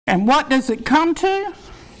And what does it come to?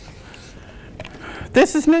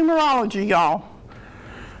 This is numerology, y'all.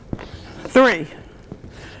 3.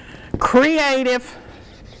 Creative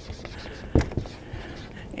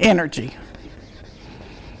energy.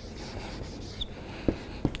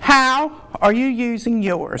 How are you using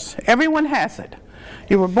yours? Everyone has it.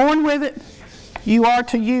 You were born with it. You are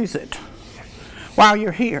to use it while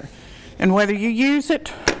you're here. And whether you use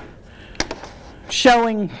it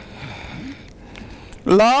showing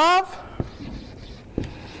love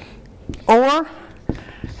or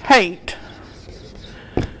hate,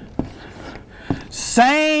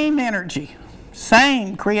 same energy,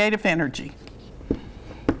 same creative energy.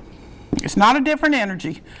 It's not a different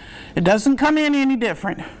energy. It doesn't come in any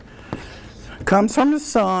different. It comes from the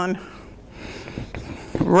sun,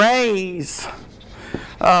 rays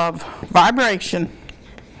of vibration,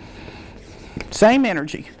 same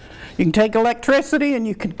energy. You can take electricity and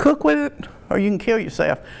you can cook with it, or you can kill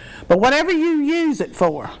yourself. But whatever you use it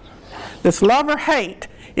for, this love or hate,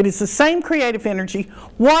 it is the same creative energy.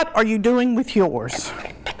 What are you doing with yours?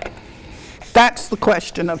 That's the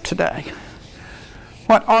question of today.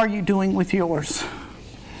 What are you doing with yours?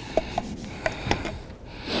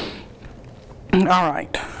 All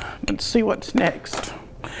right, let's see what's next.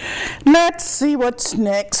 Let's see what's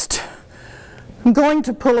next. I'm going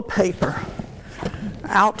to pull a paper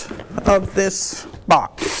out of this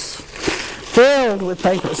box filled with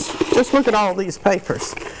papers. Just look at all these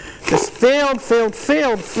papers. Just filled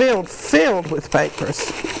with papers.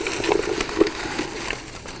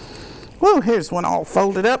 Whoa, here's one all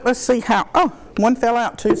folded up. Let's see how, oh, one fell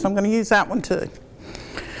out too, so I'm going to use that one too.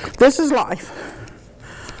 This is life.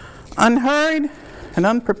 Unhurried and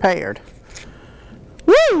unprepared.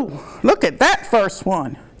 Woo! Look at that first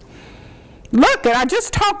one. Look at, I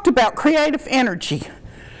just talked about creative energy.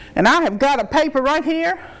 And I have got a paper right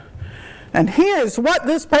here. And here's what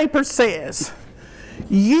this paper says.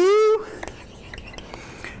 You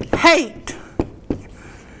hate.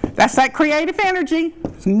 That's that creative energy.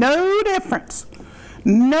 There's no difference.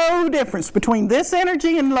 No difference between this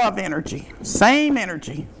energy and love energy. Same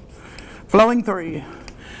energy flowing through you.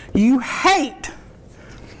 You hate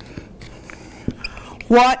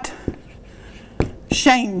what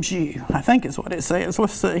shames you. I think is what it says.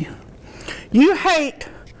 Let's see. You hate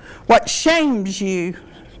what shames you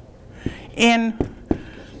in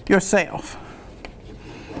yourself.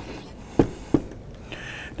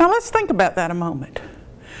 Now let's think about that a moment.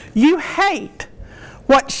 You hate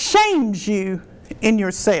what shames you in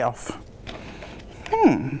yourself.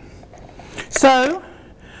 So,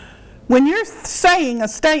 when you're saying a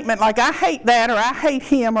statement like, I hate that, or I hate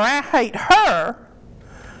him, or I hate her,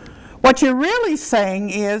 what you're really saying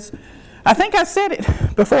is, I think I said it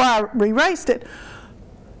before I erased it,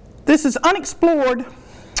 this is unexplored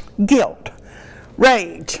guilt,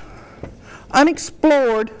 rage,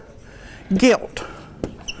 unexplored guilt.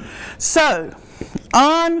 So,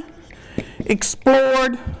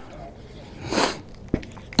 unexplored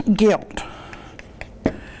guilt.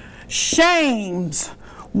 Shames.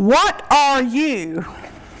 What are you?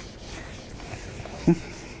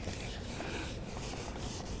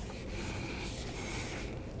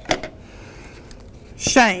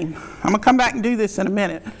 Shame. I'm going to come back and do this in a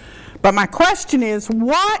minute. But my question is,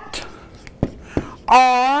 what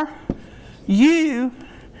are you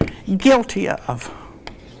guilty of?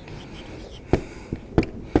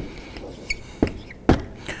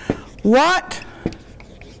 What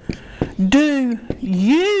do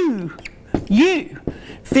you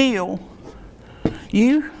feel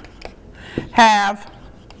you have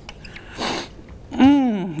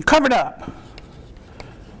covered up,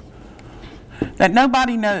 that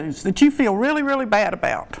nobody knows, that you feel really, really bad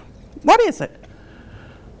about? What is it?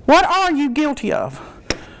 What are you guilty of?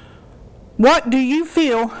 What do you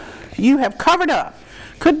feel you have covered up?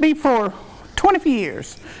 Could be for 20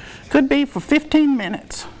 years. Could be for 15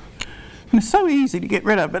 minutes. And it's so easy to get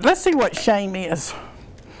rid of. But let's see what shame is.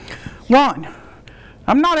 1.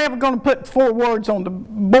 I'm not ever going to put 4 words on the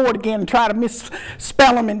board again and try to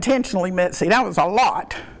misspell them intentionally, Mitzi. That was a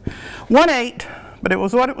lot. 1-8, but it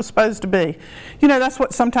was what it was supposed to be. You know, that's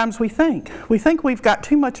what sometimes we think. We think we've got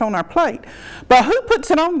too much on our plate. But who puts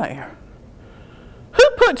it on there? Who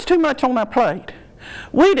puts too much on our plate?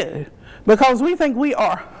 We do. Because we think we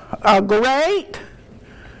are great,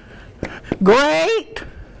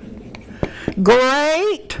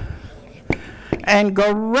 and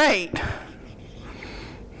great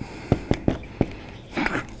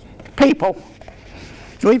people.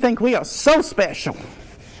 We think we are so special.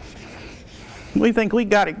 We think we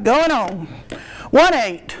got it going on.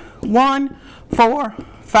 1-8, 1, 4,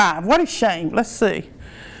 5. What is shame? Let's see.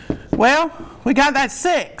 Well, We got that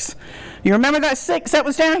 6. You remember that 6 that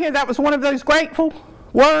was down here? That was one of those grateful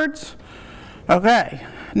words? Okay.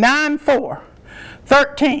 9, 4,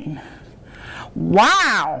 13.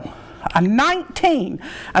 Wow. A 19.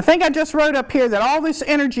 I think I just wrote up here that all this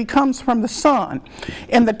energy comes from the sun.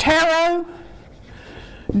 In the tarot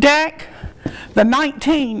deck, the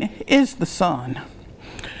 19 is the sun.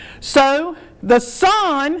 So the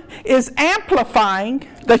sun is amplifying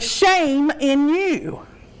the shame in you.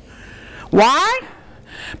 Why?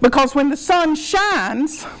 Because when the sun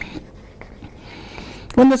shines,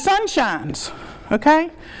 okay?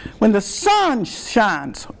 When the sun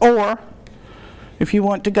shines, or if you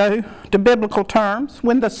want to go to biblical terms,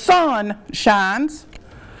 when the sun shines,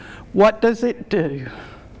 what does it do?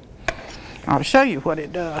 I'll show you what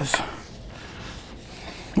it does.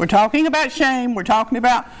 We're talking about shame, we're talking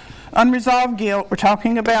about unresolved guilt, we're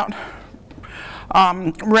talking about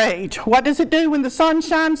rage. What does it do when the sun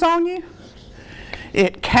shines on you?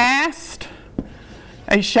 It casts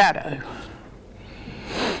a shadow.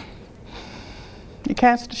 It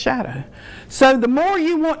casts a shadow. So the more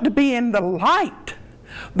you want to be in the light,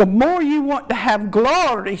 the more you want to have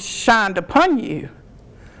glory shined upon you,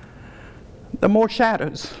 the more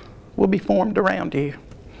shadows will be formed around you.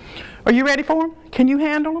 Are you ready for them? Can you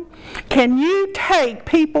handle them? Can you take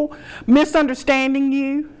people misunderstanding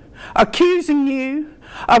you, accusing you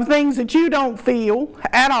of things that you don't feel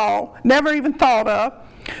at all, never even thought of,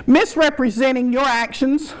 misrepresenting your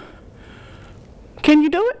actions? Can you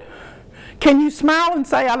do it? Can you smile and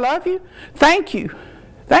say, I love you? Thank you.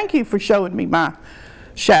 Thank you for showing me my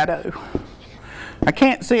shadow. I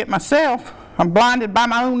can't see it myself. I'm blinded by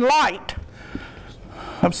my own light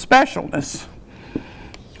of specialness.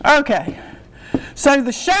 Okay, so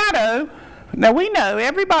the shadow, now we know,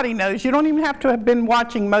 everybody knows, you don't even have to have been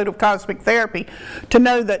watching Mode of Cosmic Therapy to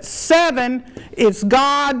know that 7 is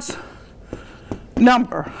God's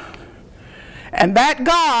number. And that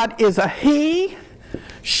God is a he,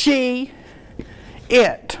 she,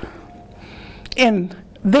 it, in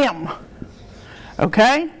them,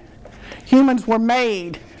 okay? Humans were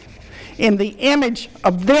made in the image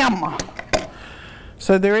of them.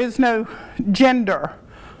 So there is no gender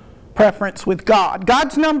preference with God.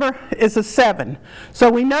 God's number is a 7. So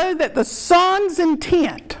we know that the sun's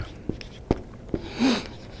intent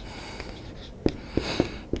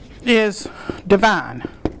is divine.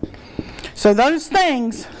 So those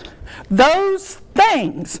things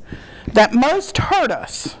that most hurt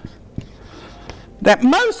us,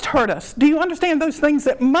 do you understand those things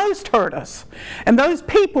that most hurt us? And those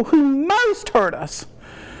people who most hurt us,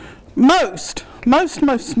 most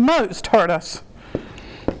hurt us,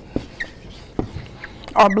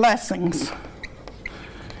 are blessings.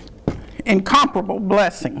 Incomparable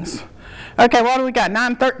blessings. Okay, what do we got?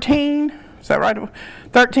 9, 13. Is that right?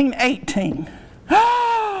 13, 18.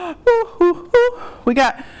 We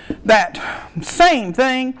got that same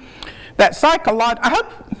thing, that psychological. I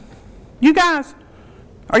hope you guys,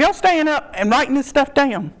 are y'all staying up and writing this stuff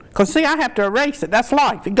down? Because see, I have to erase it. That's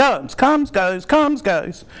life. It goes, comes, goes, comes,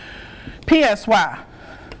 goes. PSY.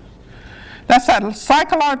 That's that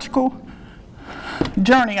psychological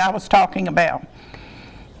journey I was talking about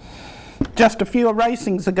just a few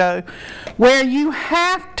erasings ago, where you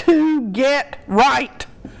have to get right,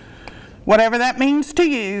 whatever that means to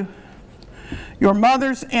you, your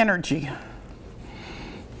mother's energy.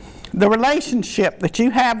 The relationship that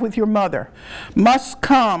you have with your mother must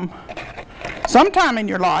come sometime in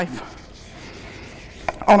your life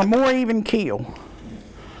on a more even keel.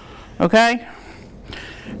 Okay?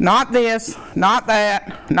 Not this, not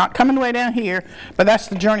that, not coming way down here, but that's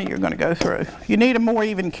the journey you're going to go through. You need a more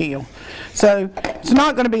even keel. So it's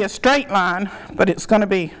not going to be a straight line, but it's going to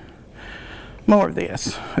be more of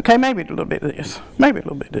this. Okay, maybe a little bit of this, maybe a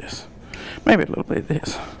little bit of this, maybe a little bit of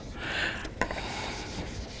this.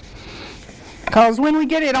 Because when we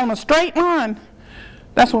get it on a straight line,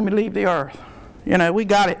 that's when we leave the earth. You know, we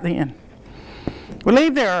got it then. We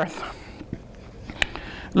leave the earth.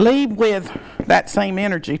 Leave with that same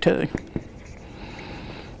energy too.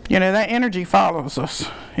 You know, that energy follows us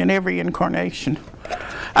in every incarnation.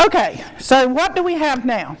 Okay, so what do we have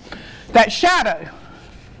now? That shadow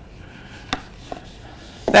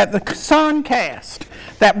that the sun cast,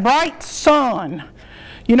 that bright sun.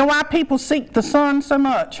 You know why people seek the sun so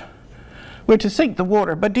much? We're to seek the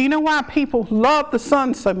water. But do you know why people love the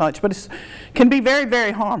sun so much? But it can be very,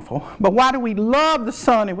 very harmful. But why do we love the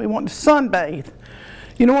sun and we want to sunbathe?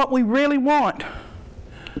 You know what we really want?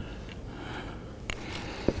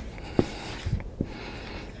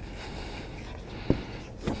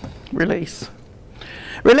 Release.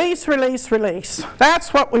 Release, release, release.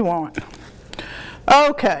 That's what we want.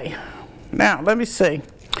 Okay. Now, let me see.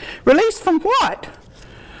 Release from what?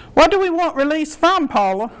 What do we want release from,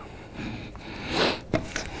 Paula?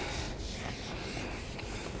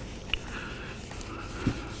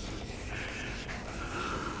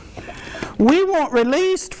 We want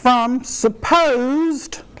released from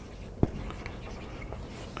supposed.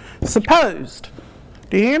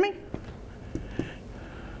 Do you hear me?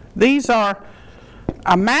 These are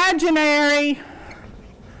imaginary,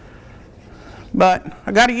 but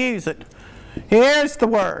I got to use it. Here's the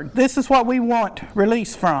word. This is what we want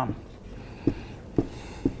release from.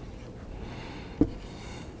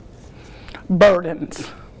 Burdens.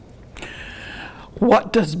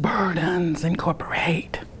 What does burdens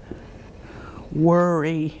incorporate?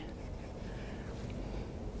 Worry,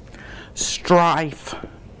 strife,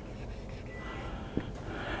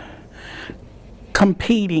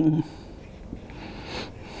 competing,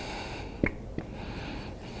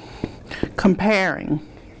 comparing,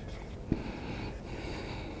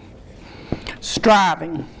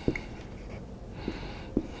 striving,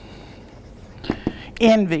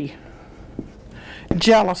 envy,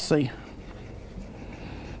 jealousy.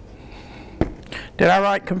 Did I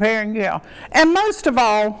write comparing? Yeah. And most of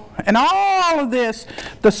all, in all of this,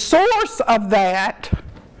 the source of that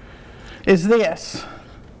is this.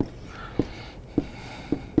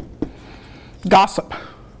 Gossip.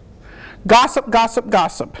 Gossip, gossip,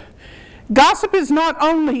 gossip. Gossip is not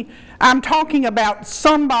only I'm talking about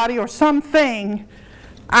somebody or something.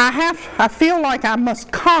 I feel like I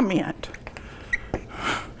must comment.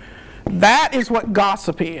 That is what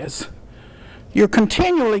gossip is. You're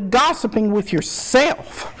continually gossiping with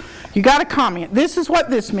yourself. You got to comment. This is what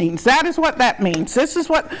this means. That is what that means. This is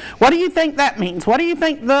what do you think that means? What do you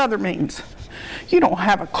think the other means? You don't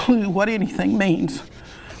have a clue what anything means.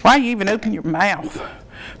 Why you even open your mouth?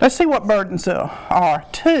 Let's see what burdens are.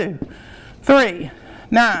 2, 3,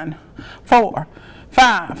 9, 4,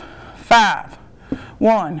 5,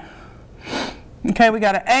 1. Okay, we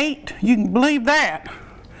got an 8. You can believe that.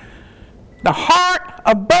 The heart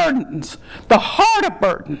of burdens. The heart of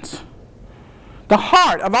burdens. The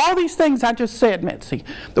heart of all these things I just said, Mitzi.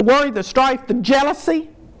 The worry, the strife, the jealousy,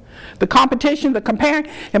 the competition, the comparing.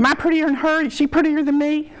 Am I prettier than her? Is she prettier than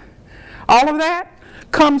me? All of that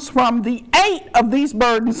comes from the 8 of these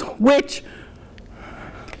burdens, which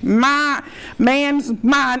my man's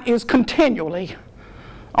mind is continually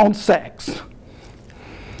on sex,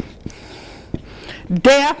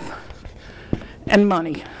 death, and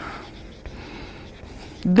money.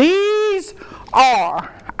 These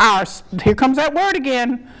are our, here comes that word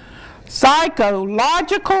again,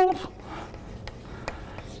 psychological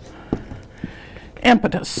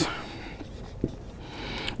impetus.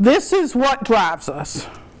 This is what drives us.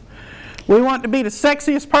 We want to be the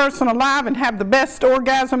sexiest person alive and have the best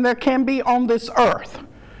orgasm there can be on this earth.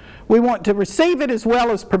 We want to receive it as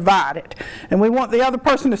well as provide it. And we want the other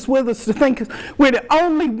person that's with us to think we're the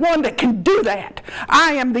only one that can do that.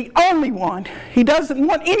 I am the only one. He doesn't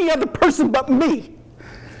want any other person but me.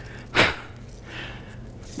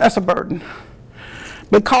 That's a burden.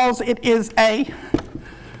 Because it is a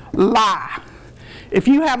lie. If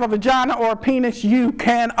you have a vagina or a penis, you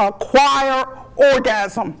can acquire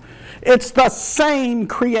orgasm. It's the same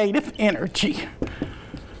creative energy.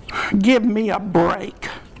 Give me a break.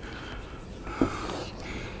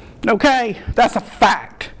 Okay, that's a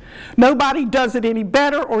fact. Nobody does it any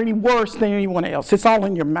better or any worse than anyone else. It's all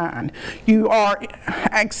in your mind. You are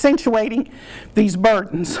accentuating these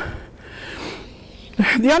burdens.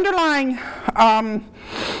 The underlying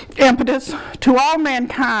impetus to all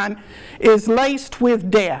mankind is laced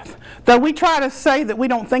with death. Though we try to say that we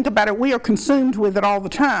don't think about it, we are consumed with it all the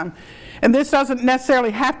time. And this doesn't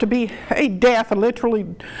necessarily have to be a death, a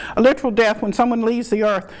literal death when someone leaves the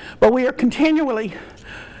earth, but we are continually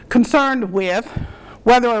concerned with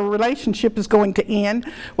whether a relationship is going to end,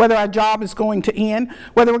 whether our job is going to end,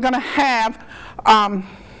 whether we're going to have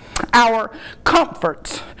our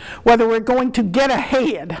comforts, whether we're going to get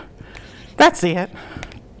ahead. That's it.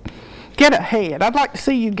 Get ahead. I'd like to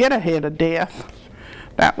see you get ahead of death.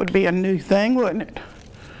 That would be a new thing, wouldn't it?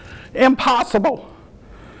 Impossible.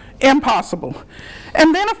 Impossible.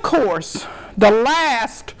 And then, of course, the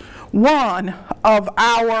last one of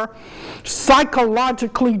our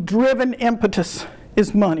psychologically driven impetus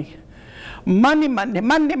is money. Money, money,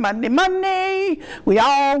 money, money, money. We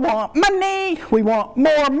all want money. We want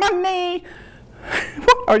more money.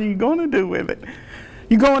 What are you going to do with it?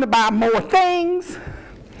 You're going to buy more things.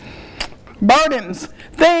 Burdens.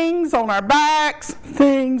 Things on our backs.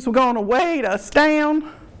 Things are going to weigh us down.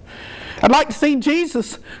 I'd like to see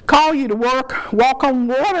Jesus call you to walk on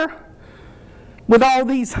water with all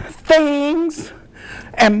these things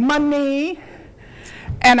and money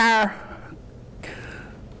and our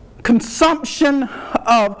consumption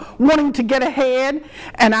of wanting to get ahead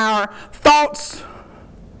and our thoughts,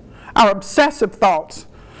 our obsessive thoughts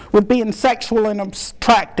with being sexual and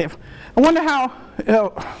attractive. I wonder how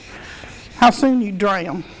soon you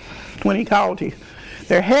drown when he called you.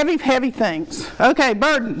 They're heavy, heavy things. Okay,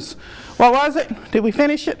 burdens. What was it? Did we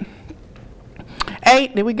finish it?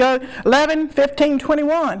 8, did we go? 11, 15,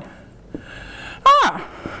 21.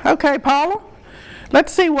 Okay, Paula.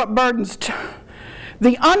 Let's see what burdens.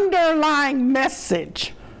 The underlying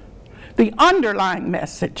message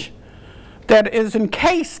that is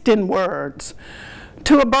encased in words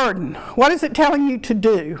to a burden. What is it telling you to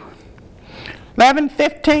do? 11,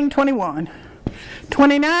 15, 21.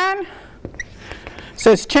 29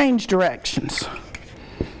 says change directions.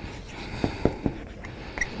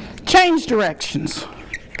 Change directions.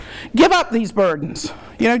 Give up these burdens.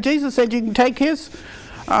 You know, Jesus said you can take his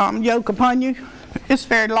yoke upon you. It's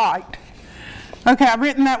very light. Okay, I've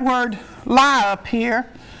written that word lie up here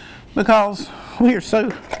because we are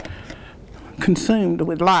so consumed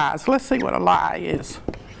with lies. Let's see what a lie is.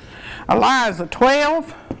 A lie is a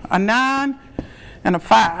 12, a 9, and a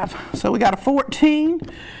 5. So we got a 14,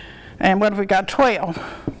 and what have we got? 12.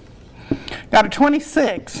 Got a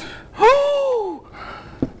 26. Oh!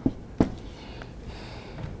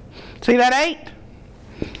 See that 8?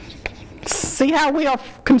 See how we are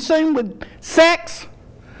consumed with sex?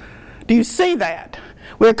 Do you see that?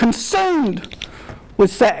 We're consumed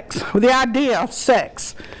with sex, with the idea of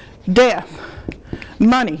sex, death,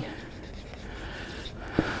 money.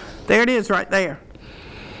 There it is right there.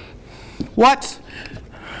 What's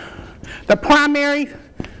the primary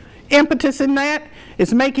impetus in that?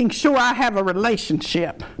 Is making sure I have a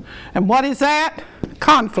relationship. And what is that?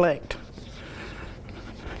 Conflict.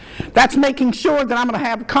 That's making sure that I'm going to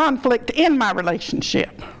have conflict in my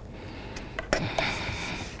relationship.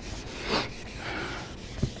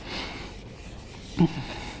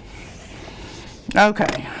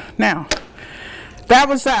 Okay, now, that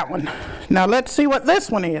was that one. Now let's see what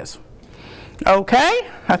this one is. Okay,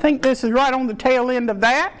 I think this is right on the tail end of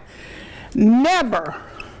that. Never,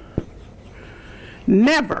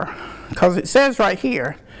 because it says right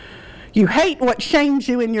here, you hate what shames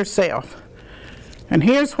you in yourself. And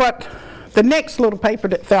here's what the next little paper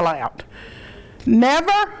that fell out.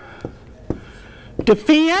 Never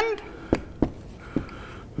defend.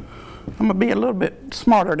 I'm going to be a little bit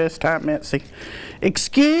smarter this time, Mitzi.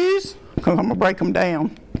 Excuse, because I'm going to break them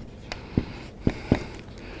down.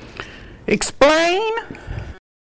 Explain.